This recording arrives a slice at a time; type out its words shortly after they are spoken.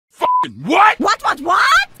What? What?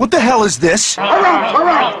 What the hell is this? Harumph.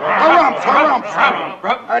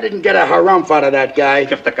 I didn't get a harumph out of that guy.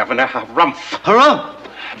 Give the governor harumph.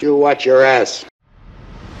 Harumph? You watch your ass.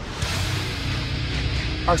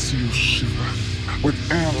 I see you shiver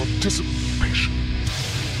with anticipation.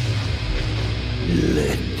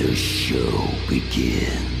 Let the show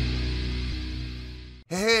begin.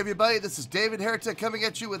 Hey everybody, this is David Heretic coming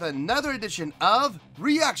at you with another edition of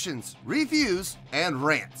Reactions, Reviews, and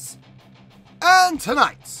Rants. And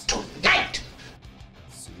tonight, let's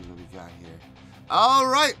see what we got here.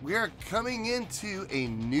 Alright, we are coming into a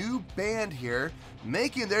new band here,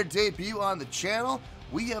 making their debut on the channel.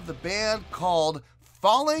 We have the band called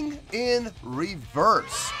Falling in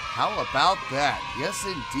Reverse. How about that? Yes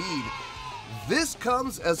indeed. This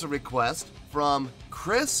comes as a request from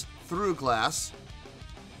Chris Through-Glass,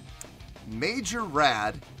 Major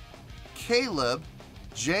Rad, Caleb,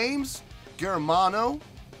 James Germano,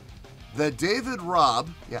 the David Robb.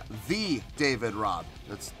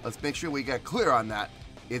 Let's make sure we get clear on that.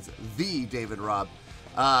 It's the David Robb.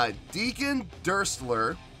 Deacon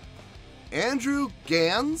Durstler, Andrew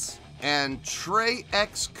Gans, and Trey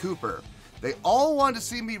X Cooper. They all wanted to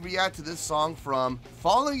see me react to this song from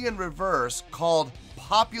Falling in Reverse called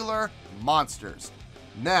Popular Monsters.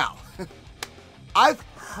 Now, I've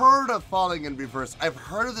heard of Falling in Reverse. I've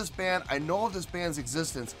heard of this band. I know of this band's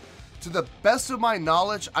existence. To the best of my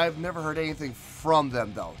knowledge, I've never heard anything from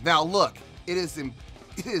them, though. Now, look, it is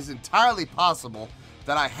entirely possible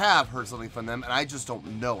that I have heard something from them, and I just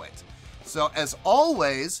don't know it. So, as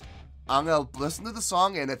always, I'm going to listen to the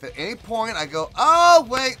song, and if at any point I go, oh,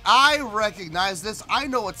 wait, I recognize this, I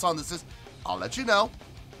know what song this is, I'll let you know.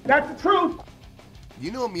 That's the truth. You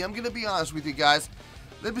know me, I'm going to be honest with you guys.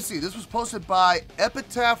 Let me see, this was posted by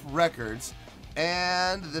Epitaph Records,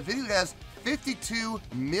 and the video has 52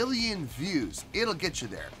 million views. It'll get you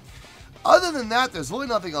there. Other than that, there's really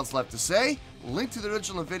nothing else left to say. Link to the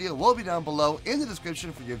original video will be down below in the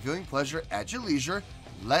description for your viewing pleasure at your leisure.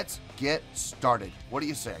 Let's get started. What do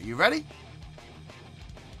you say? Are you ready?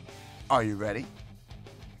 Are you ready?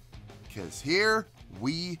 Because here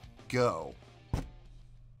we go.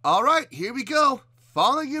 All right, here we go.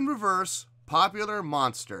 Falling in Reverse, Popular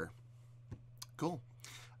Monster. Cool.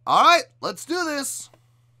 All right, let's do this.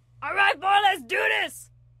 All right, boy, let's do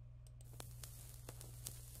this.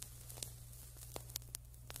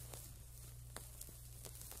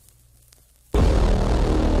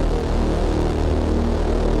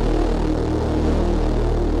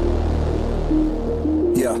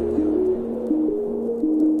 Yeah.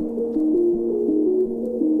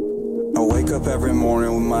 I wake up every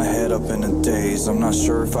morning with my head up in a daze. I'm not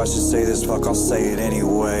sure if I should say this, fuck, I'll say it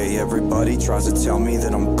anyway. Everybody tries to tell me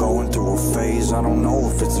that I'm going through a phase. I don't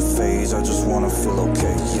know if it's a phase, I just wanna feel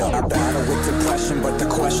okay. Yeah. I battle with depression, but the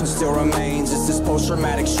question still remains. Is this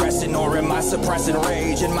post-traumatic stressing or am I suppressing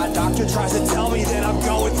rage? And my doctor tries to tell me that I'm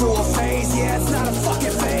going through a phase. Yeah, it's not a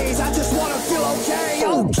fucking phase, I just wanna feel okay.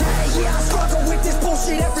 Okay, yeah, I struggle with this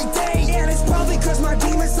bullshit every day. And it's probably cause my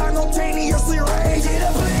demons simultaneously rage. It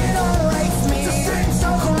obliterates me,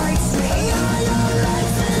 disintegrates me.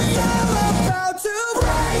 I'm about to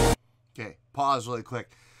break. Okay, pause really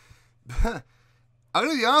quick. I'm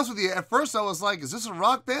gonna be honest with you, at first I was like, is this a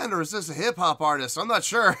rock band or is this a hip-hop artist? I'm not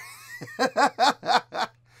sure.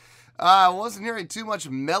 I wasn't hearing too much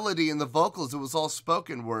melody in the vocals. It was all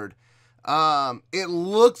spoken word. It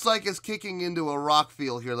looks like it's kicking into a rock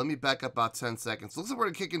feel here. Let me back up about 10 seconds. Looks like we're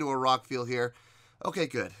gonna kick into a rock feel here. Okay,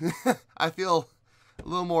 good. I feel a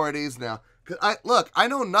little more at ease now. Look, I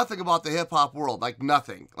know nothing about the hip-hop world. Like,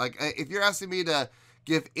 nothing. Like, if you're asking me to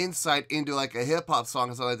give insight into, like, a hip-hop song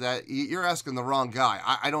or something like that, you're asking the wrong guy.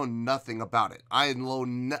 I know nothing about it. I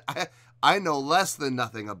know less than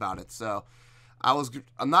nothing about it. So, I'm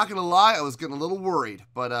not going to lie, I was getting a little worried.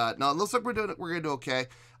 But, no, it looks like we're going to do okay.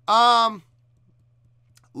 A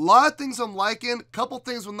lot of things I'm liking. A couple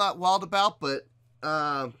things I'm not wild about. But,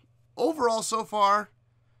 overall, so far,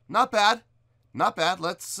 not bad. Not bad.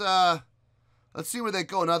 Let's see where they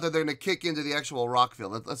go now that they're going to kick into the actual rock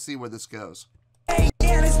field. Let's see where this goes.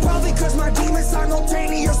 And it's probably cause my demons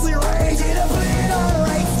simultaneously rage. It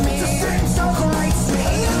obliterates me, disintegrates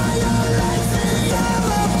me. I'm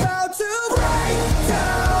about to break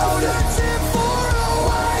down, searching for a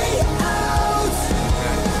way out.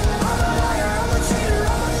 I'm a liar, I'm a cheater,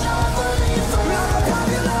 I'm a non-believer. I'm a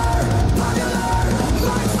popular monster.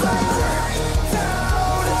 Break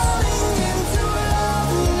down, falling into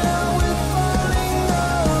love, now we're falling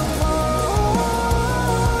apart.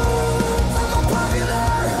 I'm a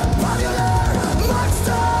popular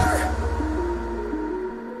monster.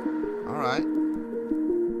 All right.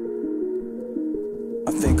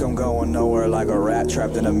 I'm going nowhere, like a rat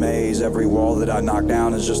trapped in a maze. Every wall that I knock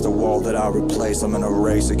down is just a wall that I replace. I'm in a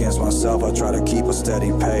race against myself, I try to keep a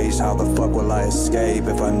steady pace. How the fuck will I escape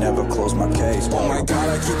if I never close my case? Oh my god,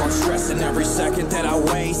 I keep on stressing. Every second that I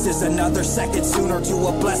waste is another second sooner to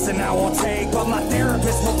a blessing I won't take. But my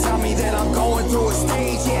therapist will tell me that I'm going through a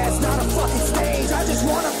stage. Yeah, it's not a fucking stage, I just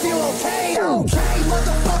wanna feel okay. Okay,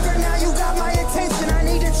 motherfucker, now you got my attention. I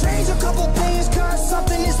need to change a couple things, cause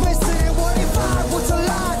something is missing. What if I was to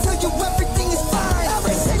lie, tell you everything is fine?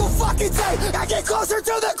 Every single fucking day, I get closer to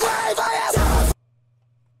the grave. I am.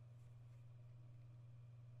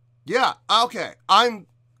 Yeah, okay. I'm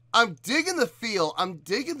digging the feel. I'm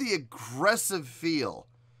digging the aggressive feel.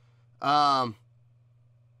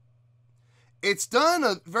 It's done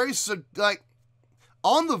a very like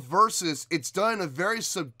on the verses, it's done in a very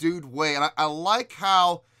subdued way, and I like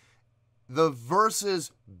how the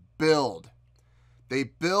verses build. They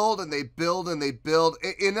build and they build and they build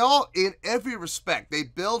in every respect. They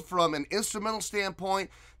build from an instrumental standpoint.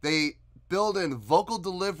 They build in vocal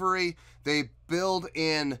delivery. They build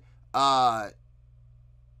in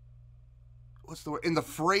what's the word? In the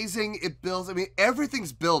phrasing, it builds. I mean,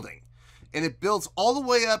 everything's building. And it builds all the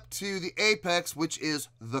way up to the apex, which is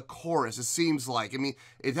the chorus, it seems like. I mean,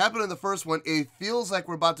 it happened in the first one. It feels like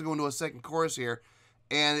we're about to go into a second chorus here,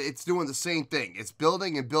 and it's doing the same thing. It's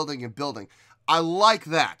building and building and building. I like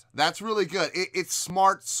that. That's really good. It's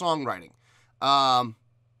smart songwriting. A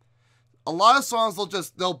lot of songs,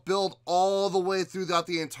 they'll build all the way throughout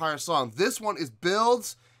the entire song. This one is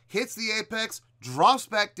builds, hits the apex, drops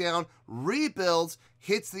back down, rebuilds,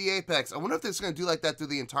 hits the apex. I wonder if it's going to do like that through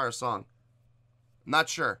the entire song. Not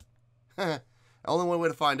sure. Only one way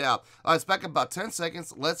to find out. It's back in about 10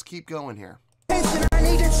 seconds. Let's keep going here. I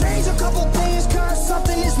need to change a couple things, cause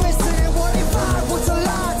something is missing. What if I was to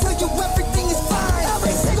lie, tell you everything is fine?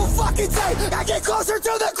 Every single fucking day, I get closer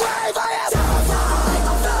to the grave. I am terrified.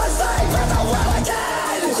 I fell asleep in the well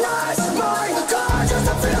again. Crash my car just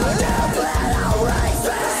to feel the damn blood outrace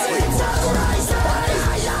me. Seems to raise me.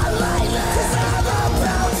 I am lately, cause I'm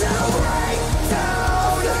about to break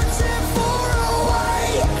down. Searching for a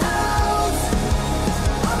way out.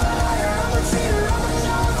 I'm a liar, I'm a cheater, I'm a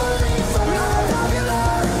non-believer. I'm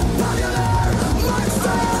popular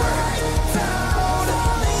monster. Down,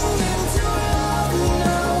 falling into love,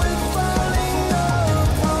 now we're falling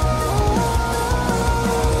apart.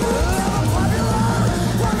 I'm a popular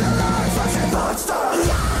fucking monster.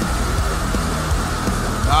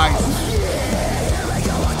 Nice.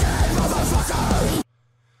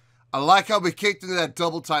 I like how we kicked into that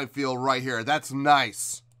double time feel right here. That's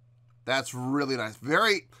nice. That's really nice.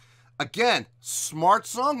 Very, again, smart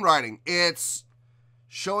songwriting. It's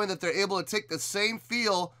showing that they're able to take the same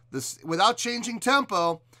feel without changing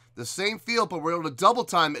tempo, the same feel, but we're able to double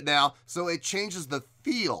time it now, so it changes the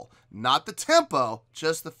feel, not the tempo,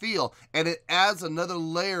 just the feel, and it adds another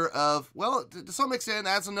layer of, well, to some extent, it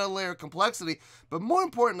adds another layer of complexity, but more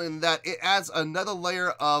importantly than that, it adds another layer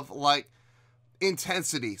of, like,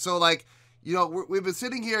 intensity. So, like, you know, we've been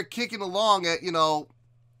sitting here kicking along at, you know,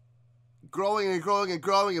 growing and growing and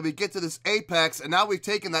growing, and we get to this apex, and now we've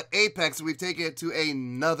taken that apex and we've taken it to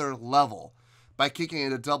another level by kicking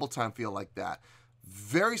it a double time feel like that.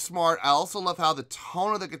 Very smart. I also love how the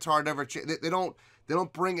tone of the guitar never changes. They don't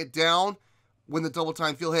bring it down when the double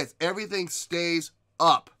time feel hits. Everything stays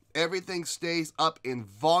up. Everything stays up in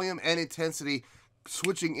volume and intensity,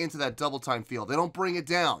 switching into that double time feel. They don't bring it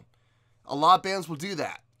down. A lot of bands will do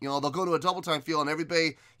that. You know, they'll go to a double time feel and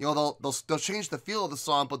everybody, you know, they'll change the feel of the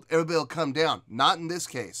song, but everybody will come down. Not in this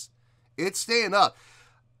case. It's staying up.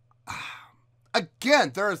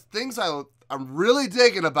 Again, there are things I'm really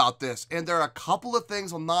digging about this, and there are a couple of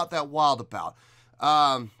things I'm not that wild about.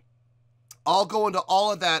 I'll go into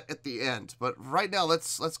all of that at the end, but right now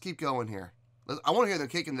let's keep going here. I want to hear them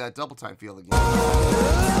kicking that double time feel again.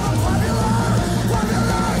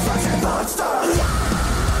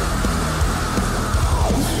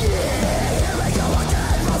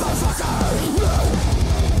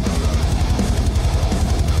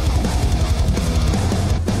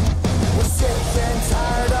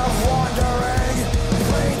 Tired of wandering,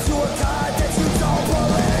 praying to a God that you don't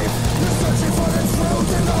believe. You're searching for the truth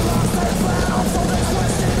in the lost and found. So the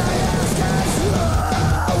question I ask is,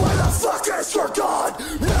 where the fuck is your God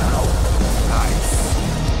now? Nice.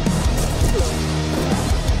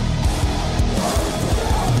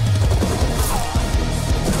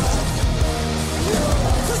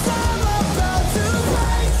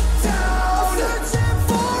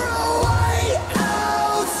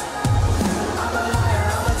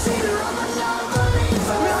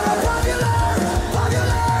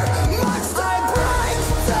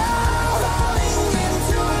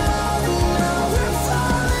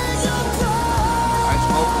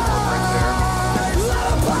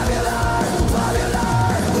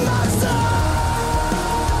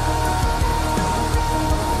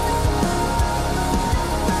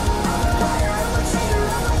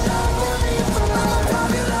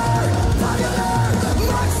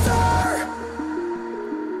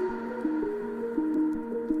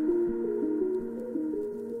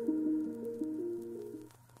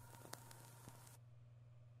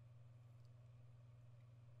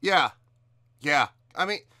 Yeah. I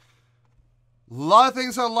mean, a lot of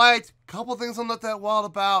things I liked, a couple things I'm not that wild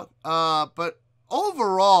about, but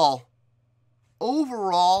overall,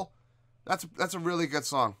 that's a really good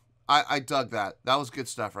song. I dug that. That was good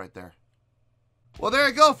stuff right there. Well, there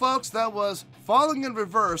you go, folks. That was Falling in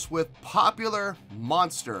Reverse with Popular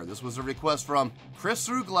Monster. This was a request from Chris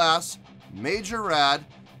Through Glass, Major Rad,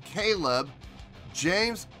 Caleb,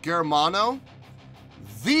 James Germano,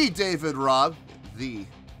 the David Robb,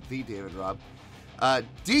 Deacon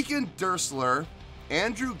Dursler,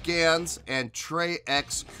 Andrew Gans, and Trey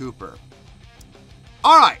X. Cooper.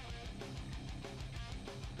 All right.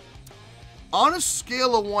 On a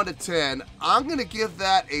scale of 1 to 10, I'm going to give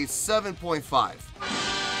that a 7.5.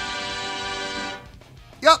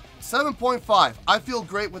 Yep, 7.5. I feel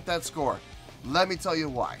great with that score. Let me tell you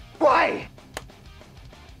why. Why?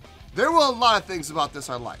 There were a lot of things about this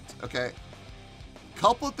I liked, okay?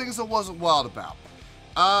 Couple of things I wasn't wild about.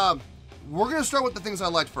 We're going to start with the things I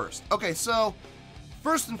liked first. Okay, so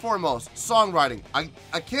first and foremost, songwriting.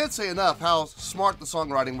 I can't say enough how smart the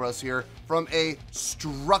songwriting was here from a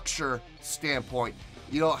structure standpoint.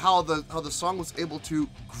 You know, how the song was able to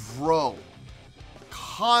grow,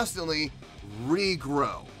 constantly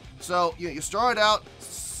regrow. So you started out,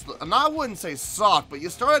 and I wouldn't say soft, but you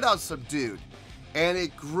started out subdued, and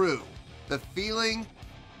it grew. The feeling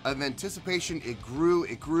of anticipation, it grew.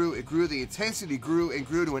 The intensity grew and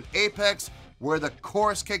grew to an apex where the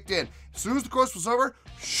chorus kicked in. As soon as the chorus was over,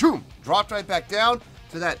 shoom, dropped right back down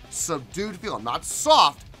to that subdued feel. Not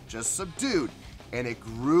soft, just subdued. And it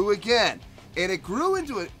grew again. And it grew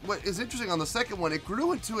into it. What is interesting on the second one, it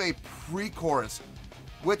grew into a pre-chorus,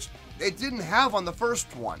 which it didn't have on the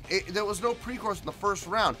first one. There was no pre-chorus in the first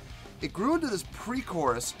round. It grew into this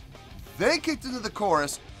pre-chorus, then kicked into the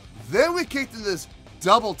chorus, then we kicked into this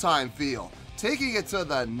double time feel, taking it to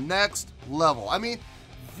the next level. I mean,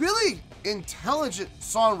 really intelligent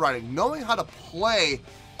songwriting, knowing how to play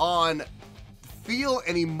on feel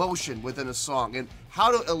and emotion within a song and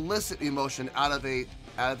how to elicit emotion out of a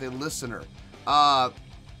listener. Not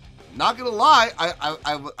gonna lie,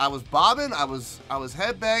 I was bobbing, I was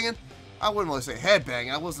headbanging. I wouldn't really say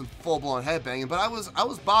headbanging. I wasn't full blown headbanging, but I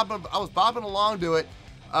was bobbing along to it.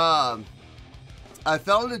 I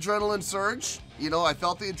felt an adrenaline surge. You know, I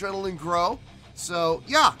felt the adrenaline grow. So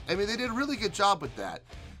yeah, I mean, they did a really good job with that.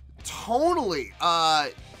 Tonally,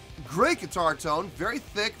 great guitar tone, very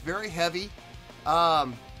thick, very heavy.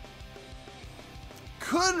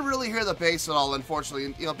 Couldn't really hear the bass at all,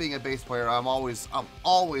 unfortunately. You know, being a bass player, I'm always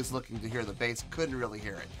looking to hear the bass. Couldn't really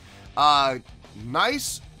hear it.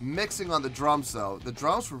 Nice mixing on the drums, though. The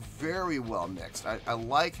drums were very well mixed. I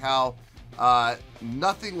like how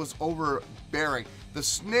nothing was overbearing. The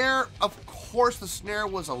snare, of course, the snare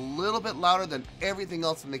was a little bit louder than everything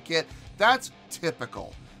else in the kit. That's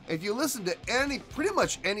typical. If you listen to pretty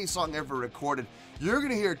much any song ever recorded, you're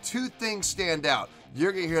going to hear two things stand out.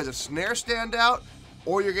 You're going to hear the snare stand out,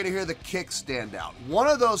 or you're going to hear the kick stand out. One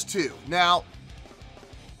of those two. Now,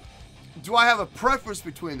 do I have a preference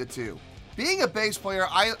between the two? Being a bass player,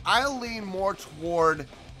 I lean more toward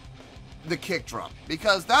the kick drum,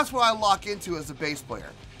 because that's what I lock into as a bass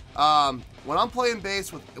player. When I'm playing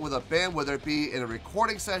bass with a band, whether it be in a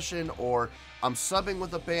recording session or I'm subbing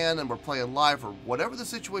with a band and we're playing live, or whatever the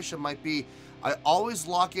situation might be, I always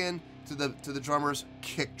lock in to the drummer's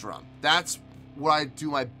kick drum. That's what I do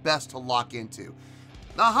my best to lock into.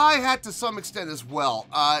 The hi-hat to some extent as well,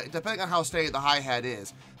 depending on how steady the hi-hat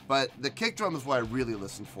is, but the kick drum is what I really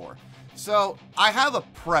listen for. So I have a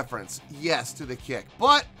preference, yes, to the kick,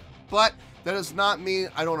 but that does not mean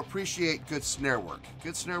I don't appreciate good snare work.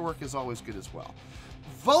 Good snare work is always good as well.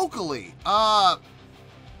 Vocally,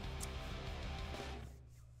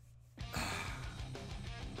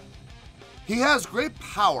 he has great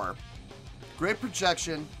power, great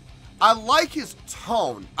projection. I like his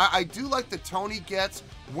tone. I do like the tone he gets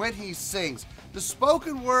when he sings. The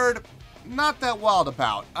spoken word, not that wild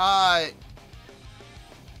about.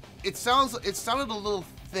 It sounded a little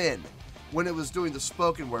thin when it was doing the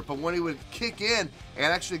spoken word, but when he would kick in and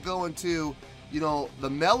actually go into, you know, the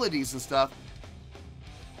melodies and stuff,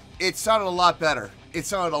 it sounded a lot better. It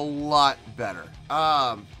sounded a lot better.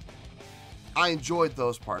 I enjoyed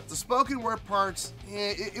those parts. The spoken word parts,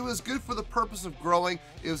 it was good for the purpose of growing.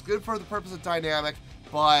 It was good for the purpose of dynamic,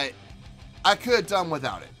 but I could have done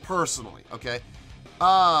without it, personally, okay?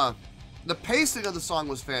 The pacing of the song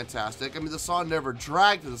was fantastic. I mean, the song never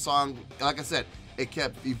dragged. The song, like I said, it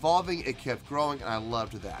kept evolving, it kept growing, and I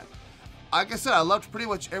loved that. Like I said, I loved pretty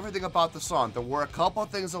much everything about the song. There were a couple of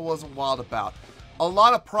things I wasn't wild about. A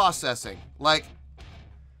lot of processing. Like,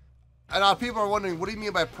 and people are wondering, what do you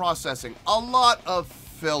mean by processing? A lot of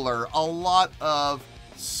filler, a lot of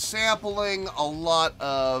sampling, a lot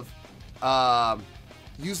of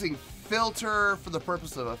using filter for the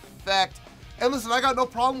purpose of effect. And listen, I got no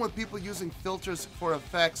problem with people using filters for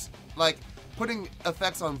effects, like putting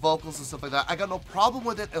effects on vocals and stuff like that. I got no problem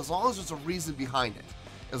with it as long as there's a reason behind it,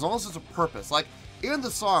 as long as there's a purpose. Like in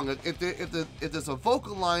the song, if there's a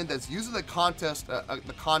vocal line that's using the context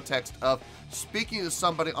of speaking to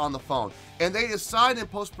somebody on the phone, and they decide in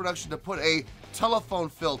post-production to put a telephone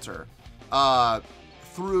filter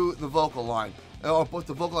through the vocal line, or put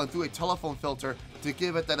the vocal line through a telephone filter to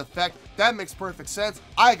give it that effect, that makes perfect sense.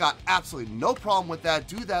 I got absolutely no problem with that.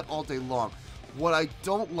 Do that all day long. What I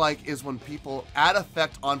don't like is when people add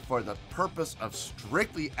effect on for the purpose of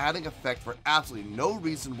strictly adding effect for absolutely no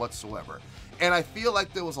reason whatsoever. And I feel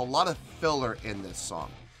like there was a lot of filler in this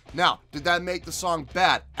song. Now, did that make the song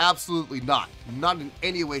bad? Absolutely not. Not in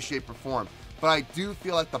any way, shape, or form. But I do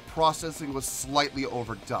feel like the processing was slightly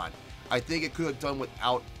overdone. I think it could have done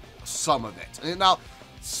without some of it. And now,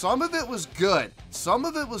 some of it was good. Some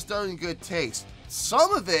of it was done in good taste.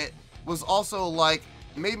 Some of it was also like,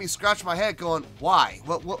 made me scratch my head going, why?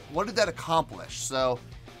 What did that accomplish? So,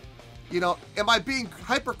 you know, am I being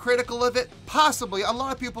hypercritical of it? Possibly. A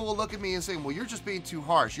lot of people will look at me and say, well, you're just being too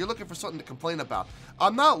harsh. You're looking for something to complain about.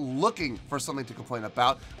 I'm not looking for something to complain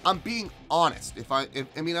about. I'm being honest. I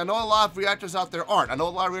mean, I know a lot of reactors out there aren't. I know a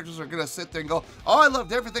lot of reactors are going to sit there and go, oh, I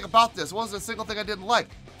loved everything about this. What was a single thing I didn't like?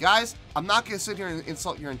 Guys, I'm not going to sit here and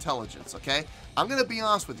insult your intelligence, okay? I'm going to be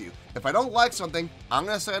honest with you. If I don't like something, I'm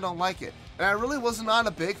going to say I don't like it. And I really was not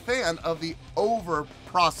a big fan of the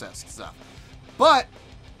over-processed stuff. But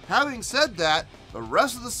having said that, the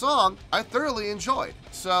rest of the song I thoroughly enjoyed.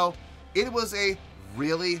 So it was a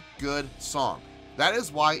really good song. That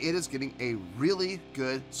is why it is getting a really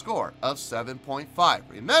good score of 7.5.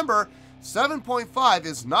 Remember, 7.5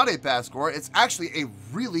 is not a bad score. It's actually a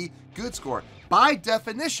really good score. By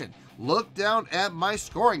definition, look down at my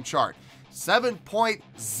scoring chart.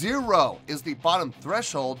 7.0 is the bottom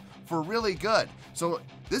threshold for really good. So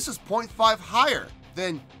this is 0.5 higher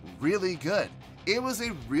than really good. It was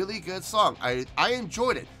a really good song. I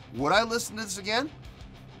enjoyed it. Would I listen to this again?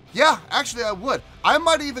 Yeah, actually I would. I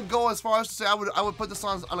might even go as far as to say I would put this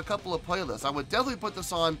on a couple of playlists. I would definitely put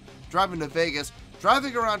this on driving to Vegas.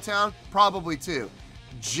 Driving around town, probably too.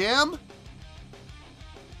 Gym?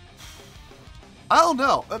 I don't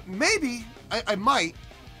know. Maybe. I might.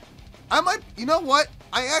 You know what?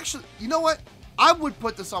 You know what? I would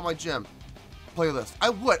put this on my gym playlist. I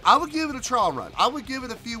would. I would give it a trial run. I would give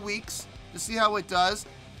it a few weeks to see how it does.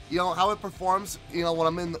 You know, how it performs, you know, when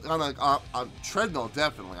I'm on a treadmill,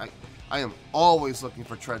 definitely. I am always looking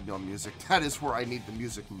for treadmill music. That is where I need the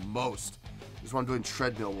music most, is when I'm doing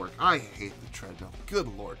treadmill work. I hate the treadmill. Good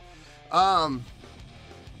Lord.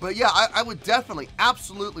 But yeah, I would definitely,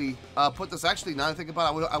 absolutely put this, actually, now that I think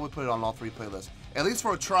about it, I would put it on all three playlists, at least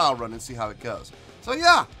for a trial run and see how it goes. So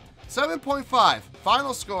yeah, 7.5,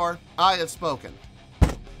 final score, I have spoken.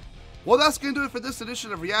 Well, that's going to do it for this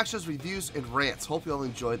edition of Reactions, Reviews, and Rants. Hope you all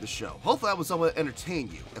enjoyed the show. Hopefully I was able to entertain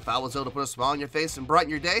you. If I was able to put a smile on your face and brighten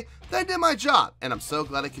your day, then I did my job, and I'm so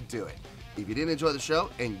glad I could do it. If you didn't enjoy the show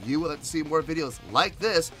and you would like to see more videos like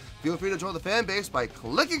this, feel free to join the fan base by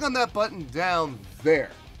clicking on that button down there.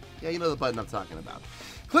 Yeah, you know the button I'm talking about.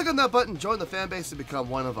 Click on that button, join the fan base, and become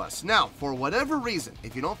one of us. Now, for whatever reason,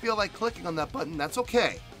 if you don't feel like clicking on that button, that's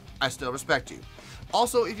okay. I still respect you.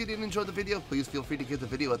 Also, if you didn't enjoy the video, please feel free to give the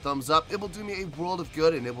video a thumbs up. It will do me a world of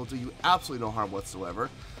good, and it will do you absolutely no harm whatsoever.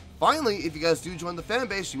 Finally, if you guys do join the fan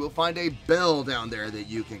base, you will find a bell down there that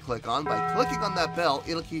you can click on. By clicking on that bell,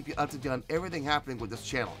 it'll keep you up to date on everything happening with this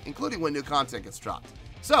channel, including when new content gets dropped.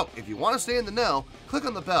 So, if you want to stay in the know, click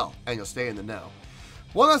on the bell, and you'll stay in the know.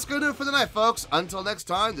 Well, that's going to do it for the night, folks. Until next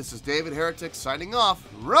time, this is David Heretic signing off,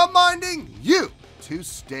 reminding you to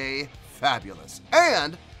stay fabulous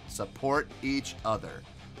and support each other.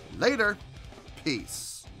 Later.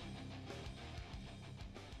 Peace.